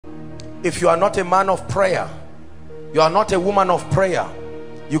If you are not a man of prayer, you are not a woman of prayer,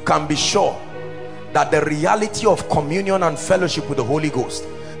 you can be sure that the reality of communion and fellowship with the Holy Ghost,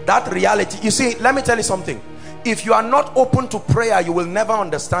 that reality, you see, let me tell you something. If you are not open to prayer, you will never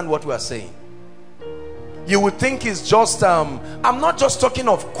understand what we are saying. You would think it's just I'm not just talking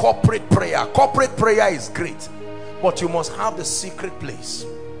of corporate prayer. Corporate prayer is great, but you must have the secret place.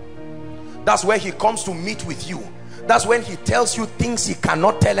 That's where he comes to meet with you. That's when he tells you things he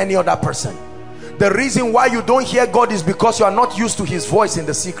cannot tell any other person. The reason why you don't hear God is because you are not used to his voice in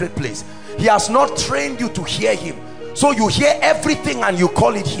the secret place. He has not trained you to hear him, so you hear everything and you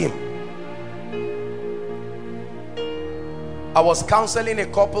call it him. I was counseling a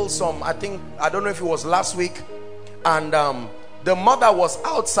couple I don't know if it was last week, and the mother was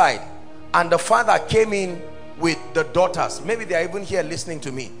outside and the father came in with the daughters. Maybe they are even here listening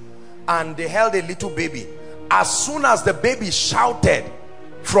to me, and they held a little baby. As soon as the baby shouted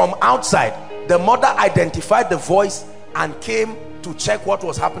from outside, the mother identified the voice and came to check what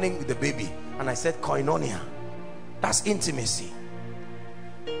was happening with the baby. And I said, koinonia, that's intimacy,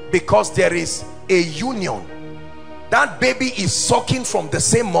 because there is a union. That baby is sucking from the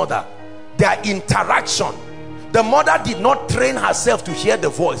same mother. Their interaction, the mother did not train herself to hear the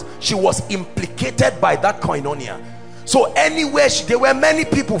voice. She was implicated by that koinonia. So anywhere there were many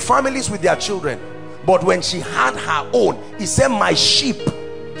people, families with their children, but when she had her own, he said, my sheep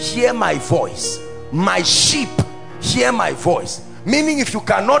hear my voice. My sheep hear my voice. Meaning, if you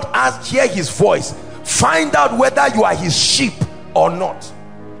cannot hear his voice, find out whether you are his sheep or not.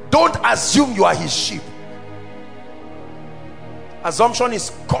 Don't assume you are his sheep. Assumption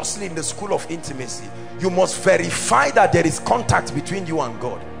is costly in the school of intimacy. You must verify that there is contact between you and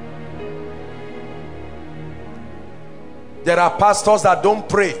God. There are pastors that don't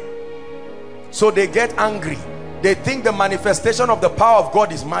pray, so they get angry. They think the manifestation of the power of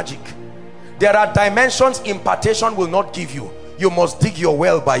God is magic. There are dimensions impartation will not give you. You must dig your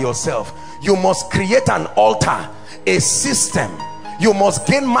well by yourself. You must create an altar, a system. You must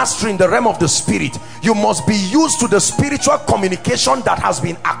gain mastery in the realm of the spirit. You must be used to the spiritual communication that has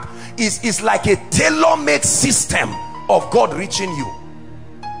been is like a tailor-made system of God reaching you.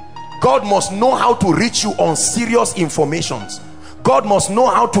 God must know how to reach you on serious informations. God must know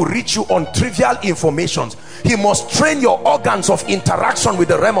how to reach you on trivial informations. He must train your organs of interaction with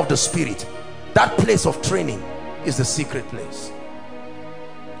the realm of the spirit. That place of training is the secret place.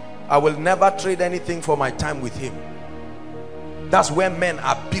 I will never trade anything for my time with him. That's where men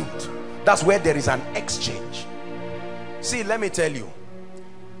are built. That's where there is an exchange. See, let me tell you,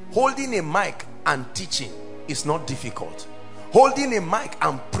 holding a mic and teaching is not difficult. Holding a mic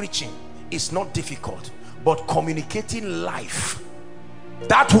and preaching is not difficult. But communicating life,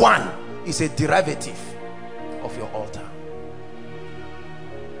 that one is a derivative of your altar.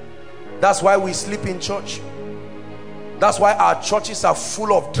 That's why we sleep in church. That's why our churches are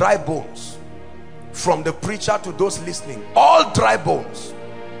full of dry bones. From the preacher to those listening, all dry bones.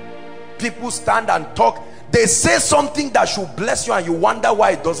 People stand and talk. They say something that should bless you and you wonder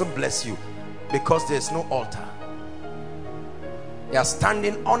why it doesn't bless you. Because there's no altar. They are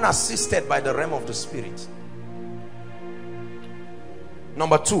standing unassisted by the realm of the spirit.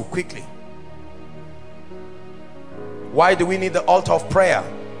 Number two, quickly. Why do we need the altar of prayer?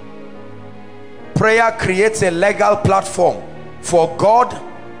 Prayer creates a legal platform for God.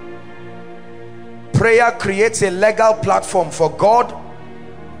 Prayer creates a legal platform for God,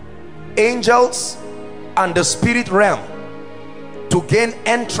 angels, and the spirit realm to gain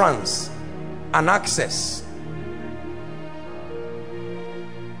entrance and access.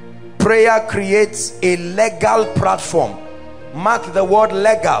 Prayer creates a legal platform. Mark the word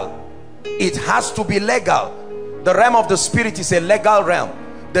legal. It has to be legal. The realm of the spirit is a legal realm.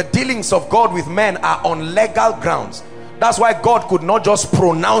 The dealings of God with men are on legal grounds. That's why God could not just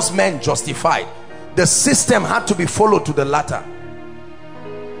pronounce men justified. The system had to be followed to the latter.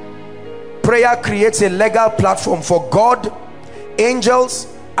 Prayer creates a legal platform for God, angels,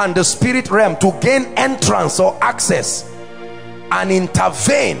 and the spirit realm to gain entrance or access and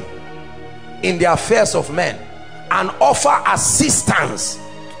intervene in the affairs of men and offer assistance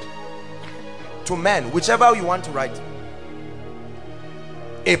to men, whichever you want to write.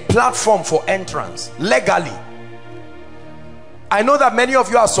 A platform for entrance legally. I know that many of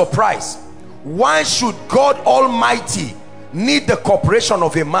you are surprised. Why should God Almighty need the cooperation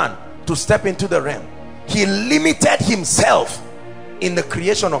of a man to step into the realm? He limited himself in the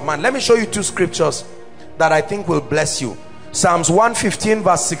creation of man. Let me show you two scriptures that I think will bless you. Psalms 115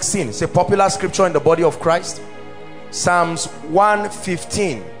 verse 16. It's a popular scripture in the body of Christ. Psalms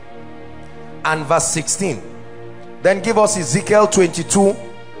 115 and verse 16. Then give us Ezekiel 22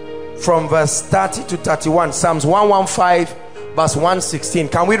 from verse 30 to 31. Psalms 115 verse 116.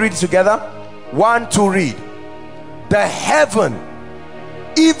 Can we read it together? 1, 2, read. The heaven,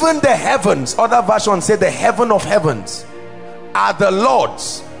 even the heavens, other versions say the heaven of heavens, are the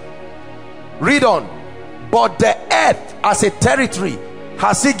Lord's. Read on. But the earth as a territory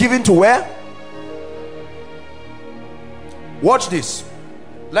has he given to where? Watch this.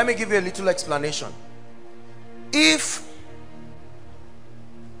 Let me give you a little explanation. If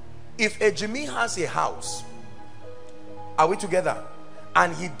a Jimmy has a house, are we together?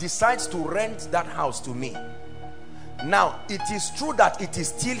 And he decides to rent that house to me. Now, it is true that it is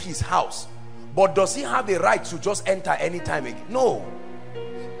still his house, but does he have a right to just enter anytime again? No.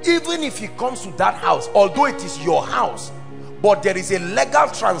 Even if he comes to that house, although it is your house, but there is a legal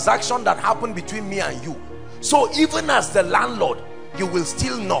transaction that happened between me and you. So even as the landlord, you will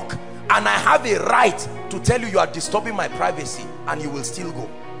still knock, and I have a right to tell you, you are disturbing my privacy, and you will still go.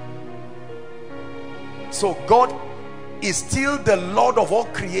 So God is still the Lord of all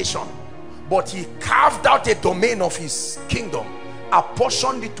creation, but he carved out a domain of his kingdom,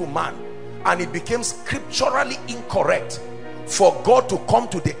 apportioned it to man, and it became scripturally incorrect for God to come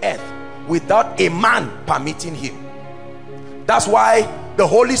to the earth without a man permitting him. That's why the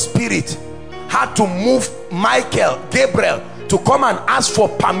Holy Spirit had to move Gabriel to come and ask for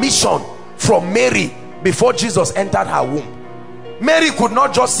permission from Mary before Jesus entered her womb. Mary could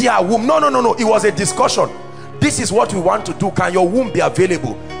not just see her womb. No. It was a discussion. This is what we want to do. Can your womb be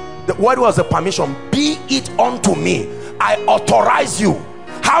available? What was the permission? Be it unto me. I authorize you.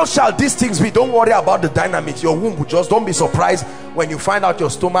 How shall these things be? Don't worry about the dynamics. Your womb will just, don't be surprised when you find out your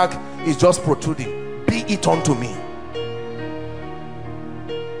stomach is just protruding. Be it unto me.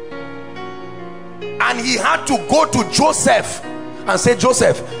 And he had to go to Joseph and say,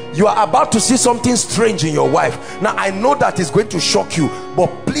 Joseph, you are about to see something strange in your wife. Now I know that is going to shock you, but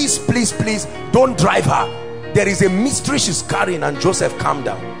please don't drive her. There is a mystery she's carrying. And Joseph, calm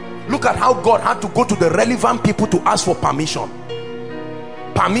down. Look at how God had to go to the relevant people to ask for permission.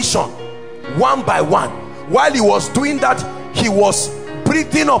 Permission, one by one. While he was doing that, he was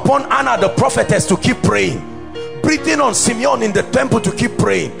breathing upon Anna the prophetess to keep praying, breathing on Simeon in the temple to keep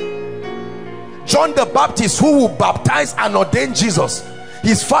praying. John the Baptist, who will baptize and ordain Jesus,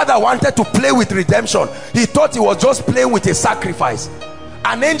 his father wanted to play with redemption. He thought he was just playing with a sacrifice.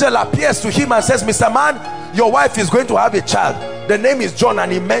 An angel appears to him and says, Mr. Man, your wife is going to have a child. The name is John.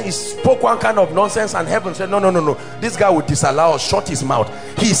 And he spoke one kind of nonsense, and heaven said, no. This guy would disallow us. Shut his mouth.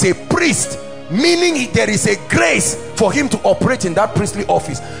 He is a priest, meaning there is a grace for him to operate in that priestly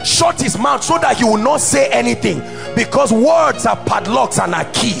office. Shut his mouth so that he will not say anything, because words are padlocks and are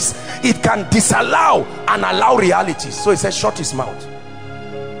keys. It can disallow and allow realities. So he said, shut his mouth.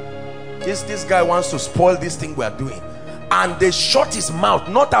 This guy wants to spoil this thing we are doing. And they shut his mouth,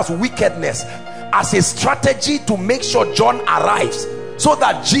 not as wickedness, as a strategy to make sure John arrives, so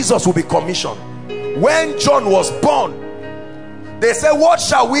that Jesus will be commissioned. When John was born, they said, what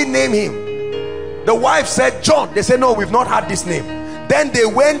shall we name him? The wife said, John. They said, no, we've not had this name. Then they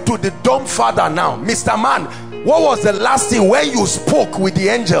went to the dumb father. Now, Mr. Man, what was the last thing when you spoke with the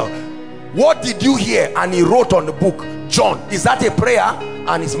angel? What did you hear? And he wrote on the book, John. Is that a prayer?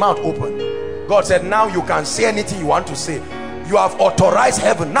 And his mouth opened. God said, now you can say anything you want to say. You have authorized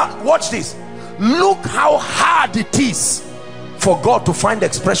heaven. Now watch this. Look how hard it is for God to find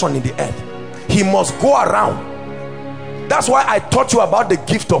expression in the earth. He must go around. That's why I taught you about the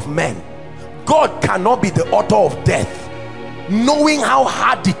gift of men. God cannot be the author of death, knowing how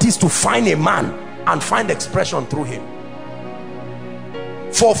hard it is to find a man and find expression through him.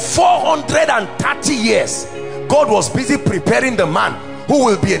 For 430 years, God was busy preparing the man who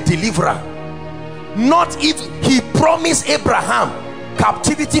will be a deliverer. Not if he promised Abraham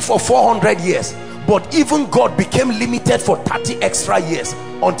captivity for 400 years, but even God became limited for 30 extra years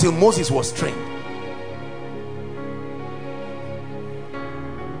until Moses was trained.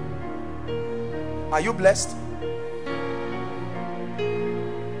 Are you blessed?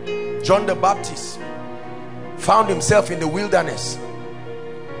 John the Baptist found himself in the wilderness.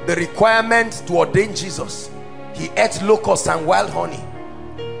 The requirement to ordain Jesus, he ate locusts and wild honey,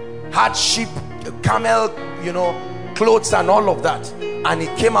 had sheep, camel, clothes and all of that, and he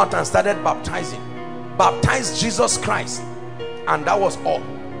came out and started baptized Jesus Christ, and that was all.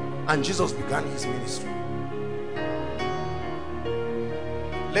 And Jesus began his ministry.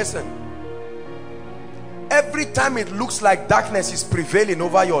 Listen, every time it looks like darkness is prevailing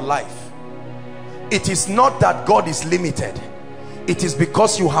over your life, it is not that God is limited. It is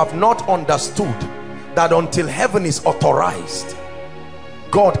because you have not understood that until heaven is authorized,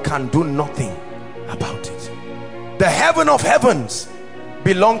 God can do nothing about it. The heaven of heavens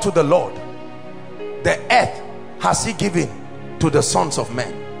belong to the Lord. The earth has he given to the sons of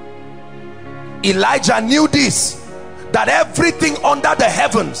men. Elijah knew this, that everything under the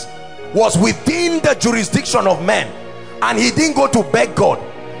heavens was within the jurisdiction of men, and he didn't go to beg God.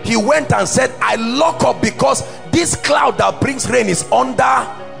 He went and said, I lock up, because this cloud that brings rain is under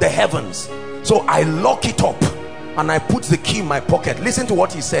the heavens, so I lock it up and I put the key in my pocket. Listen to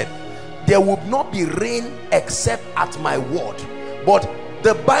what he said: there would not be rain except at my word. But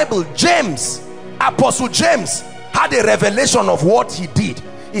the Bible, James, Apostle James, had a revelation of what he did.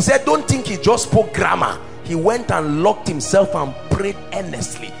 He said, don't think he just spoke grammar. He went and locked himself and prayed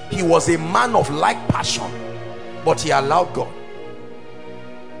earnestly. He was a man of like passion, but he allowed God.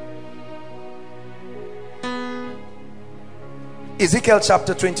 Ezekiel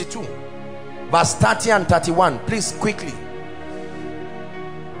chapter 22 verse 30 and 31, please quickly.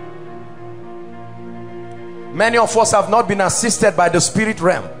 Many of us have not been assisted by the spirit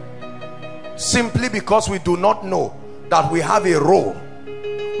realm simply because we do not know that we have a role.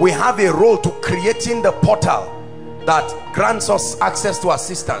 We have a role to creating the portal that grants us access to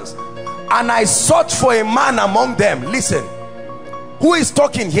assistance. And I sought for a man among them. Listen, who is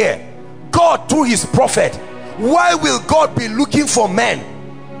talking here? God through his prophet. Why will God be looking for men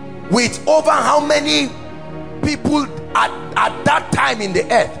with over how many people at that time in the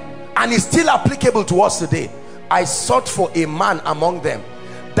earth, and it's still applicable to us today? I sought for a man among them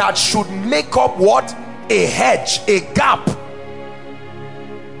that should make up what? A hedge, a gap.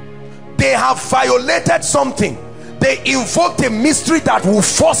 They have violated something. They invoked a mystery that will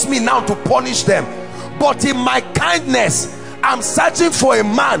force me now to punish them. But in my kindness, I'm searching for a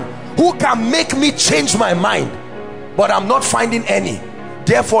man who can make me change my mind, but I'm not finding any.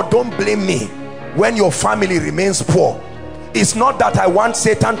 Therefore, don't blame me when your family remains poor. It's not that I want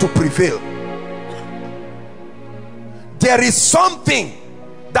Satan to prevail. There is something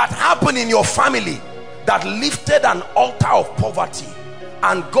that happened in your family that lifted an altar of poverty,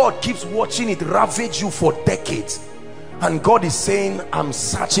 and God keeps watching it ravage you for decades. And God is saying, I'm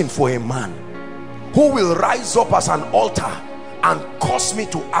searching for a man who will rise up as an altar and cause me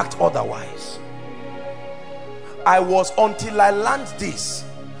to act otherwise. Until I learned this,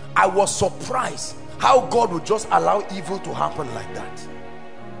 I was surprised how God would just allow evil to happen like that.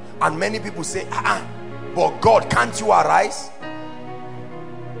 And many people say, but God, can't you arise?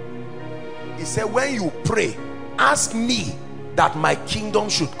 He said, when you pray, ask me that my kingdom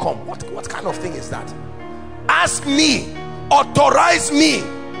should come. What kind of thing is that? Ask me, authorize me.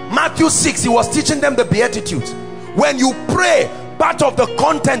 Matthew 6, he was teaching them the Beatitudes. When you pray, part of the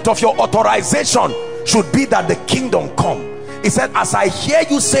content of your authorization should be that the kingdom come. He said, as I hear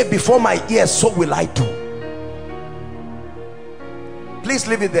you say before my ears, so will I do. Please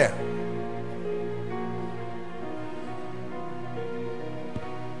leave it there.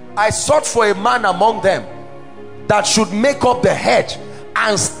 I sought for a man among them that should make up the hedge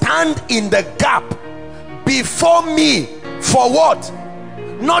and stand in the gap before me. For what?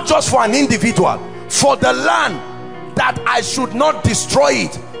 Not just for an individual, for the land, that I should not destroy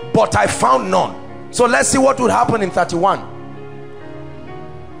it, but I found none. So let's see what would happen in 31.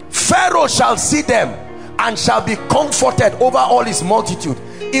 Pharaoh shall see them and shall be comforted over all his multitude,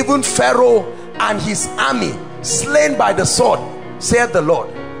 even Pharaoh and his army slain by the sword, saith the Lord.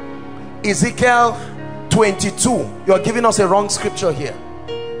 Ezekiel 22. You're giving us a wrong scripture here.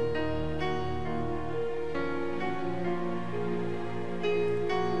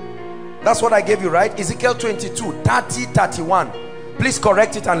 That's what I gave you, right? Ezekiel 22, 30, 31. Please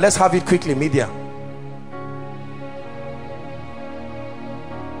correct it and let's have it quickly, media.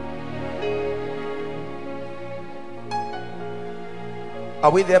 Are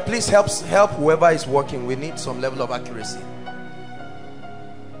we there? Please help whoever is working. We need some level of accuracy.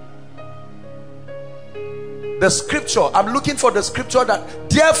 The scripture, I'm looking for the scripture that,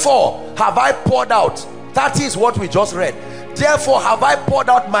 therefore have I poured out. 30 is what we just read. Therefore have I poured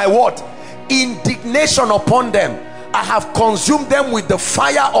out my what? Indignation upon them. I have consumed them with the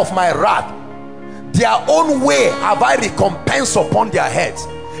fire of my wrath. Their own way have I recompensed upon their heads.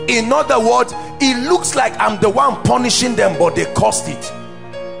 In other words, it looks like I'm the one punishing them, but they caused it.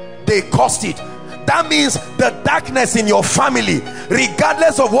 They caused it. That means the darkness in your family,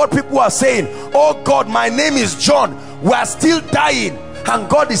 regardless of what people are saying, oh God, my name is John, we are still dying, and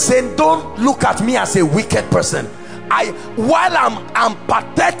God is saying, don't look at me as a wicked person. While I'm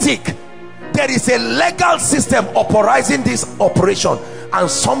pathetic, there is a legal system authorizing this operation, and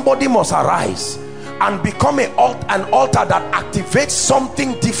somebody must arise and become an altar that activates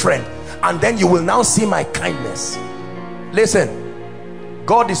something different, and then you will now see my kindness. Listen,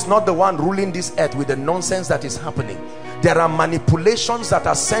 God is not the one ruling this earth with the nonsense that is happening. There are manipulations that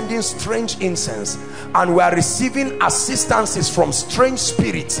are sending strange incense, and we are receiving assistances from strange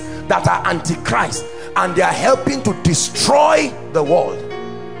spirits that are antichrist, and they are helping to destroy the world.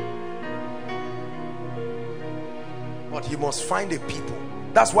 But he must find a people.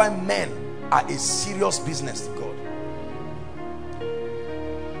 That's why men are a serious business to God.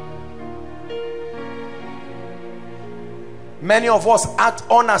 Many of us act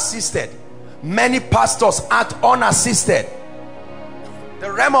unassisted. Many pastors act unassisted.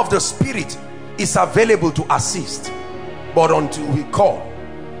 The realm of the spirit is available to assist, but until we call,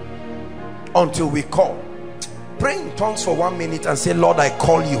 pray in tongues for 1 minute and say, Lord, I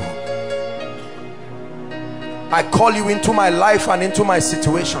call you. I call you into my life and into my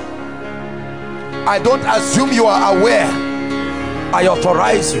situation. I don't assume you are aware. I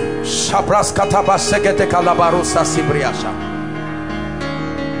authorize you.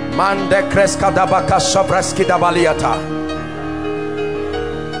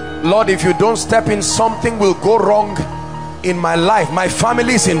 Lord, if you don't step in, something will go wrong in my life. My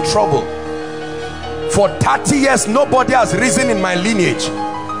family is in trouble. For 30 years nobody has risen in my lineage.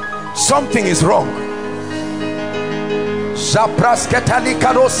 Something is wrong.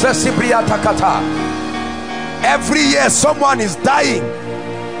 Every year someone is dying,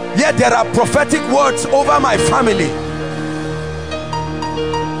 yet there are prophetic words over my family.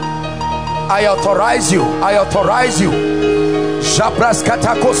 I authorize you. I authorize you. 10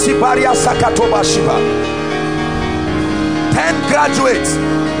 graduates,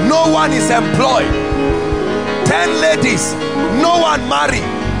 no one is employed. 10 ladies, no one married.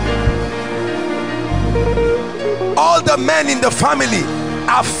 All the men in the family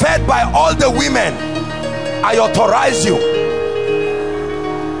are fed by all the women. I authorize you.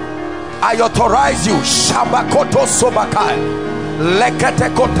 I authorize you. Shabakoto Sobakai.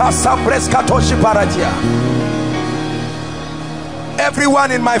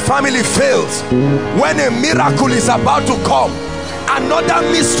 Everyone in my family fails. When a miracle is about to come, another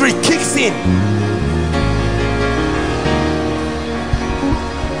mystery kicks in.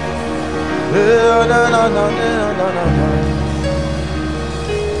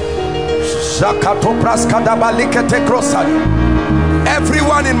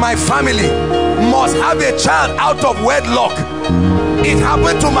 Everyone in my family must have a child out of wedlock. It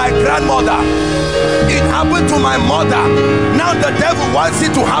happened to my grandmother. It happened to my mother. Now the devil wants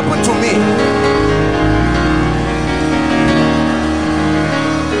it to happen to me.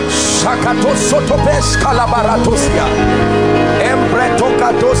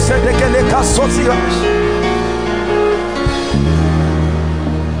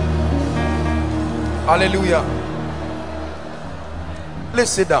 Hallelujah. Please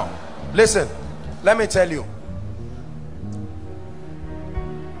sit down. Listen, let me tell you.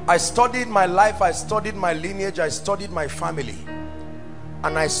 I studied my life, I studied my lineage, I studied my family,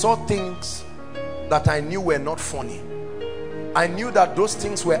 and I saw things that I knew were not funny. I knew that those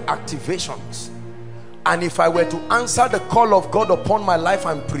things were activations, and if I were to answer the call of God upon my life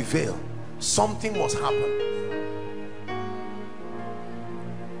and prevail, something must happen.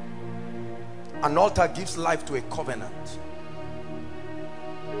 An altar gives life to a covenant.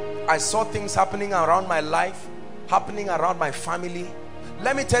 I saw things happening around my life, happening around my family.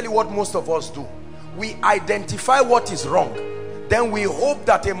 Let me tell you what most of us do. We identify what is wrong, then we hope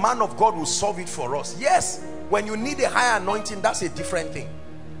that a man of God will solve it for us. Yes, when you need a higher anointing, that's a different thing.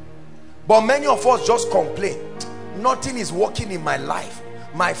 But many of us just complain. Nothing is working in my life.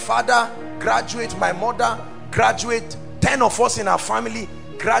 My father graduate, my mother graduate, 10 of us in our family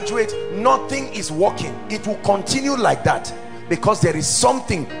graduate. Nothing is working. It will continue like that because there is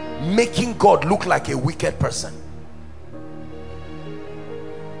something making God look like a wicked person.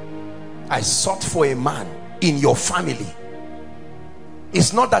 I sought for a man in your family.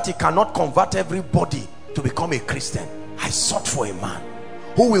 It's not that he cannot convert everybody to become a Christian. I sought for a man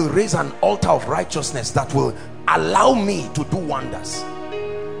who will raise an altar of righteousness that will allow me to do wonders.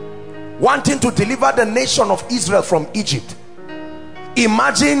 Wanting to deliver the nation of Israel from Egypt.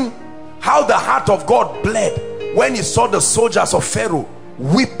 Imagine how the heart of God bled when he saw the soldiers of Pharaoh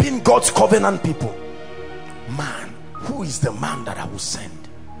whipping God's covenant people. Man, who is the man that I will send?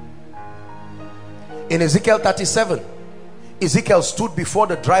 In Ezekiel 37, Ezekiel stood before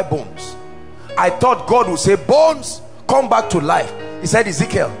the dry bones. I thought God would say, bones, come back to life. He said,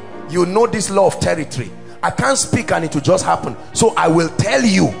 Ezekiel, you know this law of territory. I can't speak and it will just happen. So I will tell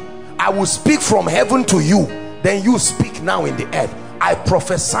you. I will speak from heaven to you. Then you speak now in the earth. I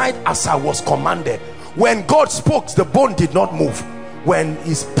prophesied as I was commanded. When God spoke, the bone did not move. When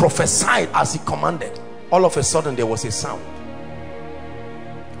he prophesied as he commanded, all of a sudden there was a sound.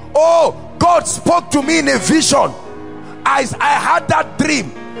 Oh, God spoke to me in a vision I had that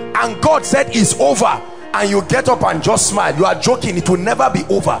dream and God said it's over, and you get up and just smile. You are joking. It will never be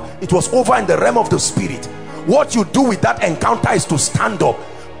over. It was over in the realm of the spirit. What you do with that encounter is to stand up,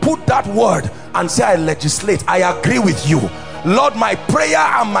 put that word and say, I legislate, I agree with you, Lord. My prayer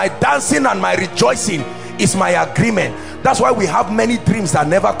and my dancing and my rejoicing is my agreement. That's why we have many dreams that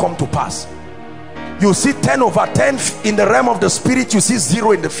never come to pass. You see 10 over 10 in the realm of the spirit, you see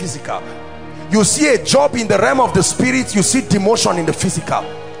 0 in the physical. You see a job in the realm of the spirit, you see demotion in the physical.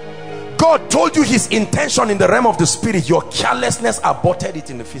 God told you his intention in the realm of the spirit, your carelessness aborted it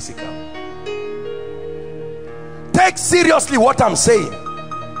in the physical. Take seriously what I'm saying.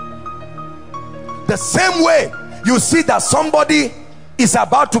 The same way you see that somebody is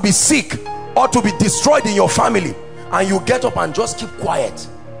about to be sick or to be destroyed in your family, and you get up and just keep quiet,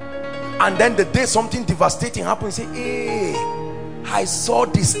 and then the day something devastating happens, you say, hey, I saw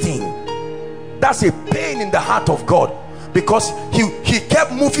this thing. That's a pain in the heart of God, because he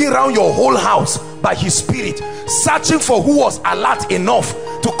kept moving around your whole house by his spirit, searching for who was alert enough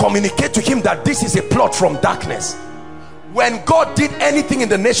to communicate to him that this is a plot from darkness. When God did anything in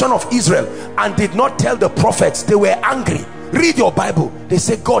the nation of Israel and did not tell the prophets, they were angry. Read your Bible. They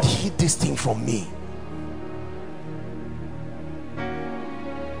say, God hid this thing from me.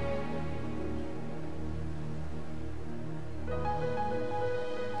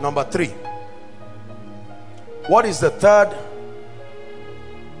 Number 3. What is the third?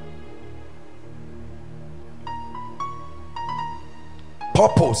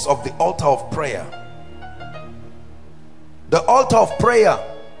 Purpose of the altar of prayer. The altar of prayer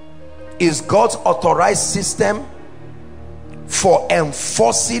is God's authorized system for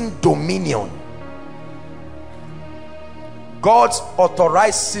enforcing dominion. God's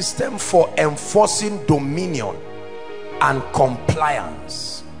authorized system for enforcing dominion and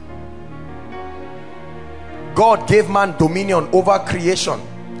compliance. God gave man dominion over creation.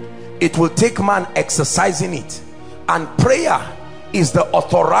 It will take man exercising it, and prayer is the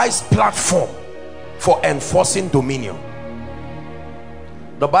authorized platform for enforcing dominion.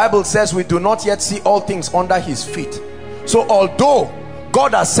 The Bible says we do not yet see all things under his feet. So although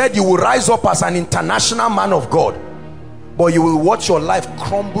God has said you will rise up as an international man of God, but you will watch your life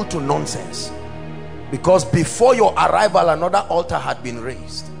crumble to nonsense, because before your arrival another altar had been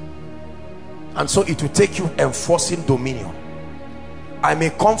raised. And so it will take you enforcing dominion. I may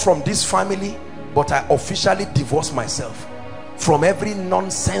come from this family, but I officially divorce myself from every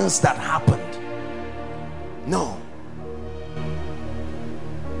nonsense that happened. No.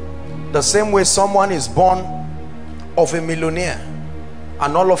 The same way someone is born of a millionaire,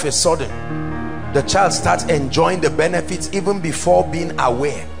 and all of a sudden the child starts enjoying the benefits even before being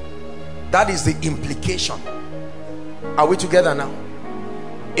aware. That is the implication. Are we together now?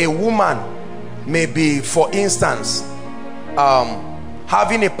 A woman may be, for instance,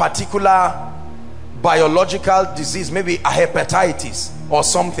 having a particular biological disease, maybe a hepatitis or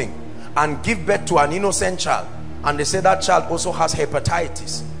something, and give birth to an innocent child, and they say that child also has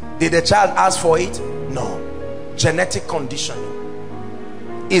hepatitis. Did the child ask for it? No. Genetic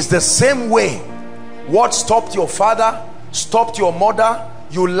conditioning. It's the same way. What stopped your father, stopped your mother,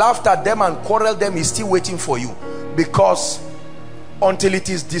 you laughed at them and quarreled them, is still waiting for you. Because until it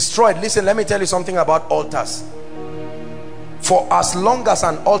is destroyed, listen, let me tell you something about altars. For as long as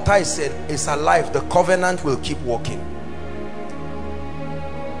an altar is alive, the covenant will keep working.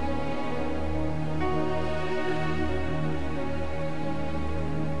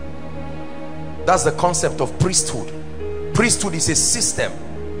 That's the concept of priesthood. Priesthood is a system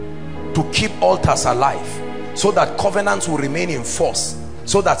to keep altars alive, so that covenants will remain in force,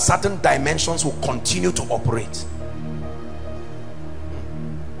 so that certain dimensions will continue to operate.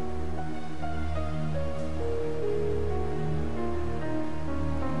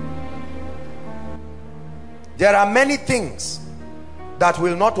 There are many things that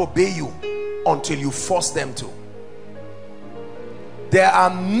will not obey you until you force them to. There are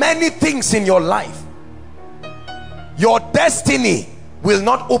many things in your life. Your destiny will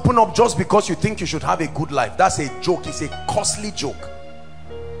not open up just because you think you should have a good life. That's a joke. It's a costly joke.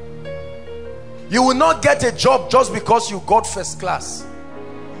 You will not get a job just because you got first class.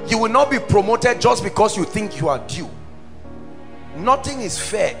 You will not be promoted just because you think you are due. Nothing is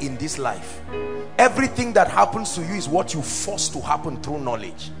fair in this life. Everything that happens to you is what you force to happen through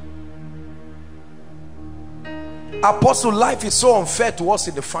knowledge. Apostle, life is so unfair to us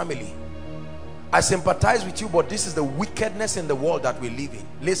in the family. I sympathize with you, but this is the wickedness in the world that we live in.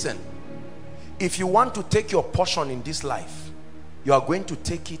 Listen, if you want to take your portion in this life, you are going to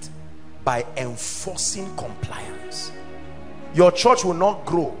take it by enforcing compliance. Your church will not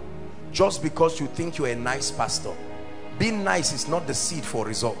grow just because you think you're a nice pastor. Being nice is not the seed for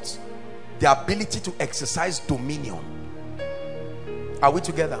results. The ability to exercise dominion. Are we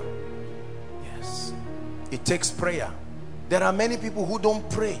together? Yes. It takes prayer. There are many people who don't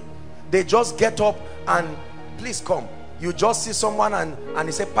pray. They just get up and please come. You just see someone and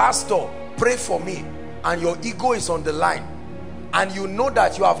he say, Pastor, pray for me. And your ego is on the line. And you know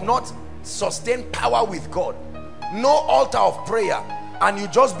that you have not sustained power with God. No altar of prayer. And you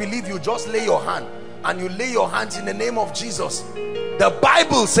just believe, you just lay your hand. And you lay your hands in the name of Jesus. The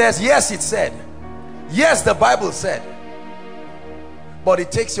Bible says, yes, it said. Yes, the Bible said. But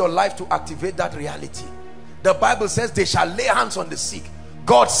it takes your life to activate that reality. The Bible says they shall lay hands on the sick.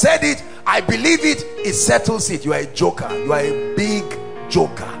 God said it. I believe it. It settles it. You are a joker. You are a big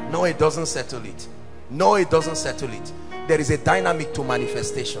joker. No, it doesn't settle it. No, it doesn't settle it. There is a dynamic to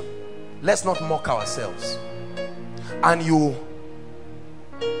manifestation. Let's not mock ourselves. And you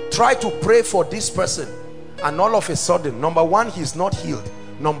try to pray for this person, and all of a sudden, number one, he's not healed.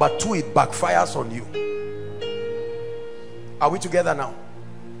 Number two, it backfires on you. Are we together now?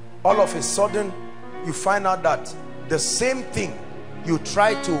 All of a sudden, you find out that the same thing you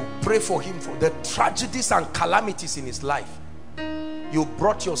try to pray for him for, the tragedies and calamities in his life, you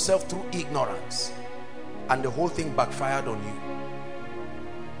brought yourself through ignorance, and the whole thing backfired on you.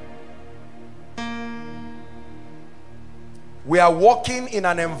 We are walking in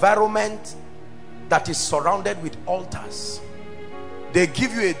an environment that is surrounded with altars. They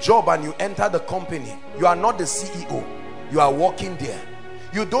give you a job and you enter the company. You are not the CEO. You are working there.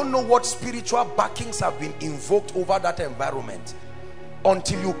 You don't know what spiritual backings have been invoked over that environment.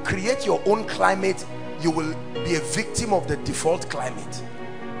 Until you create your own climate, you will be a victim of the default climate.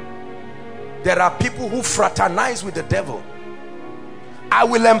 There are people who fraternize with the devil. I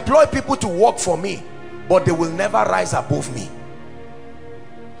will employ people to work for me, but they will never rise above me.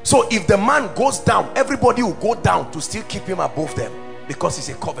 So if the man goes down, everybody will go down to still keep him above them, because it's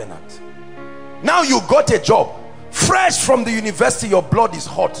a covenant. Now you got a job, fresh from the university, your blood is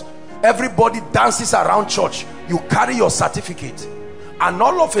hot, everybody dances around church, you carry your certificate, and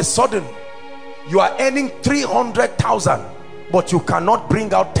all of a sudden you are earning 300,000, but you cannot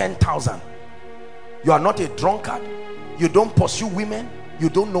bring out 10,000. You are not a drunkard, you don't pursue women, you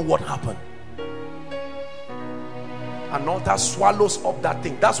don't know what happened. An altar swallows up that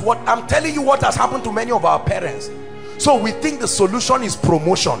thing. That's what I'm telling you, what has happened to many of our parents. So we think the solution is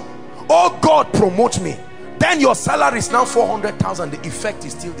promotion. Oh, God, promote me. Then your salary is now 400,000. The effect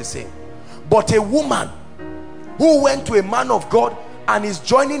is still the same. But a woman who went to a man of God and is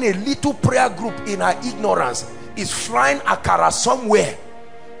joining a little prayer group in her ignorance is frying akara somewhere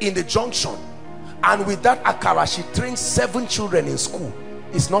in the junction, and with that akara she trained 7 children in school.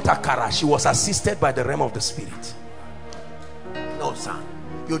 It's not akara. She was assisted by the realm of the spirit. No, sir.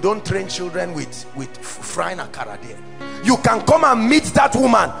 You don't train children with frying akara there. You can come and meet that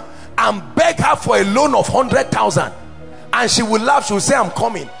woman and beg her for a loan of 100,000, and she will laugh. She will say, I'm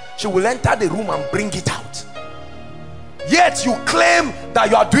coming. She will enter the room and bring it out. Yet you claim that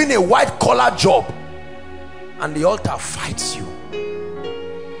you are doing a white collar job, and the altar fights you.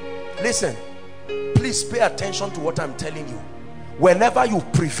 Listen, please pay attention to what I'm telling you. Whenever you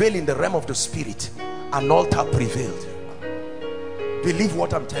prevail in the realm of the spirit, an altar prevailed. Believe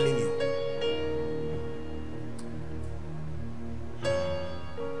what I'm telling you.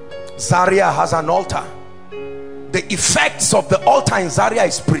 Zaria has an altar. The effects of the altar in Zaria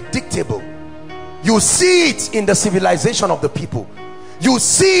is predictable. You see it in the civilization of the people. You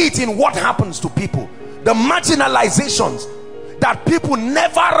see it in what happens to people. The marginalizations, that people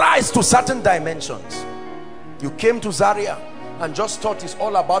never rise to certain dimensions. You came to Zaria and just thought it's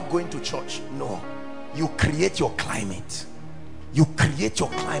all about going to church. No, you create your climate. You create your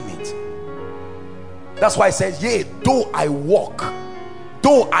climate. That's why it says, yea, though I walk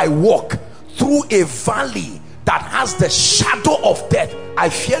through a valley that has the shadow of death, I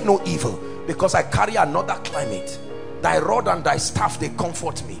fear no evil, because I carry another climate. Thy rod and thy staff, they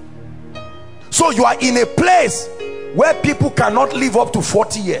comfort me. So you are in a place where people cannot live up to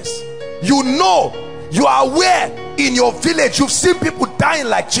 40 years. You know, you are aware in your village, you've seen people dying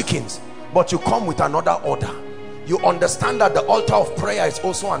like chickens, but you come with another order. You understand that the altar of prayer is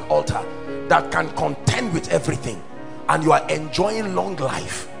also an altar that can contend with everything, and you are enjoying long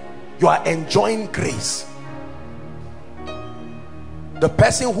life. You are enjoying grace. The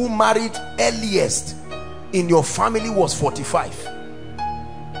person who married earliest in your family was 45.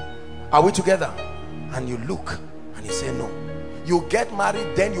 Are we together? And you look and you say no. You get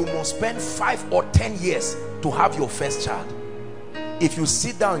married, then you must spend 5 or 10 years to have your first child. If you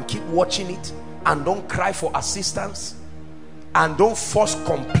sit down and keep watching it and don't cry for assistance and don't force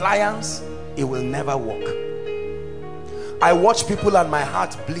compliance, it will never work. I watch people and my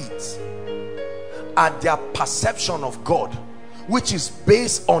heart bleeds at their perception of God, which is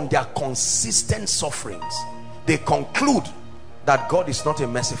based on their consistent sufferings. They conclude that God is not a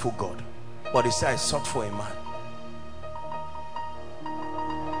merciful God, but they say, I sought for a man.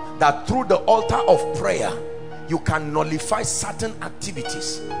 That through the altar of prayer, you can nullify certain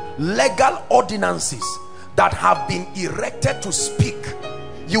activities, legal ordinances that have been erected to speak.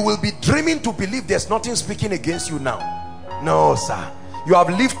 You will be dreaming to believe there's nothing speaking against you now. No, sir. You have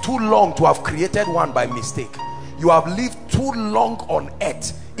lived too long to have created one by mistake. You have lived too long on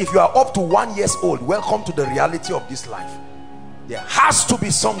earth. If you are up to 1 year old, welcome to the reality of this life. There has to be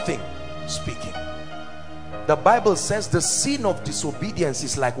something speaking. The Bible says the sin of disobedience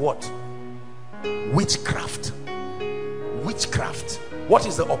is like what? Witchcraft. Witchcraft. What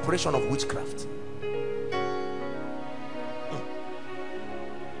is the operation of witchcraft?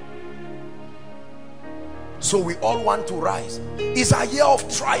 So we all want to rise. It's a year of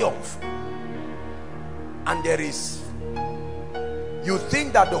triumph. And there is, you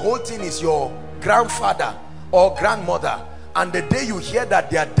think that the whole thing is your grandfather or grandmother, and the day you hear that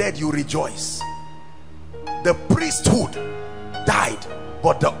they are dead, you rejoice. The priesthood died,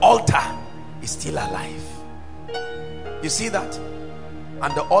 but the altar is still alive. You see that?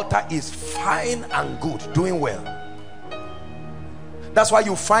 And the altar is fine and good, doing well. That's why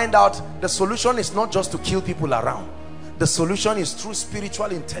you find out the solution is not just to kill people around. The solution is through spiritual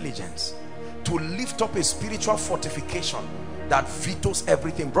intelligence, to lift up a spiritual fortification that vetoes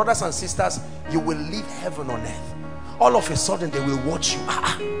everything. Brothers and sisters, you will leave heaven on earth. All of a sudden they will watch you.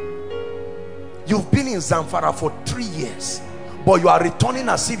 You've been in Zamfara for 3 years, but you are returning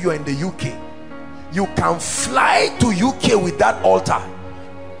as if you're in the UK. You can fly to UK with that altar.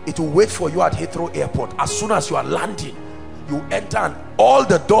 It will wait for you at Heathrow Airport. As soon as you are landing, you enter and all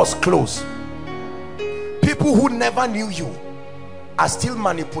the doors close. People who never knew you are still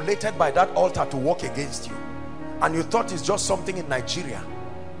manipulated by that altar to work against you. And you thought it's just something in Nigeria.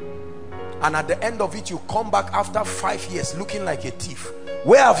 And at the end of it, you come back after 5 years looking like a thief.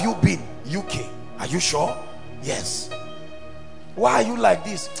 Where have you been? UK. Are you sure? Yes. Why are you like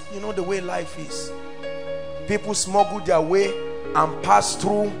this? You know the way life is. People smuggle their way and pass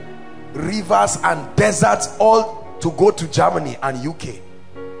through rivers and deserts all to go to Germany and UK,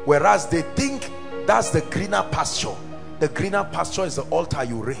 whereas they think that's the greener pasture. The greener pasture is the altar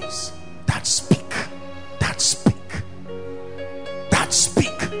you raise. That speak, that speak, that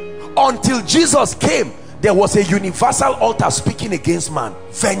speak. Until Jesus came, there was a universal altar speaking against man.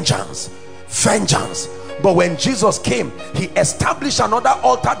 Vengeance, vengeance. But when Jesus came, he established another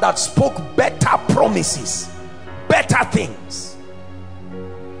altar that spoke better promises, better things.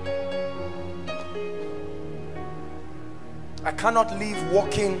 I cannot live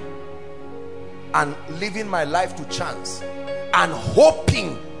walking and living my life to chance and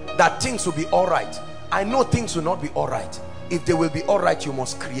hoping that things will be all right. I know things will not be all right. If they will be all right, you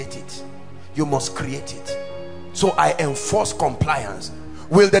must create it. You must create it. So I enforce compliance.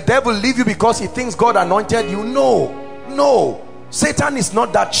 Will the devil leave you because he thinks God anointed you? No, no. Satan is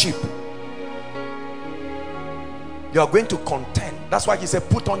not that cheap. You are going to contend. That's why he said,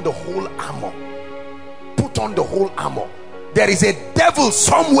 put on the whole armor. Put on the whole armor. There is a devil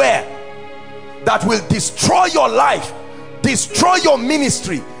somewhere that will destroy your life, destroy your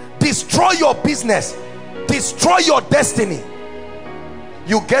ministry, destroy your business, destroy your destiny.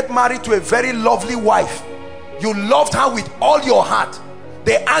 You get married to a very lovely wife. You loved her with all your heart.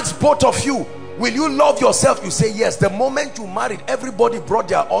 They asked both of you, will you love yourself? You say yes. The moment you married, everybody brought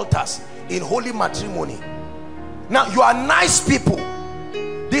their altars in holy matrimony. Now you are nice people.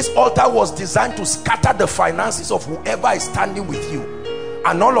 This altar was designed to scatter the finances of whoever is standing with you.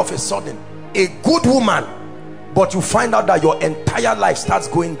 And all of a sudden, a good woman, but you find out that your entire life starts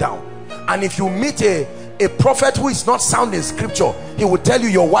going down. And if you meet a prophet who is not sound in scripture, he will tell you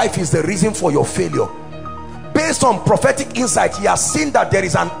your wife is the reason for your failure. Based on prophetic insight, he has seen that there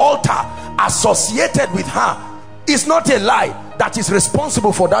is an altar associated with her. It's not a lie that is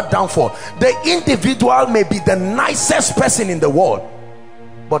responsible for that downfall. The individual may be the nicest person in the world,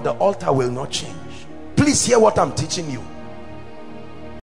 but the altar will not change. Please hear what I'm teaching you.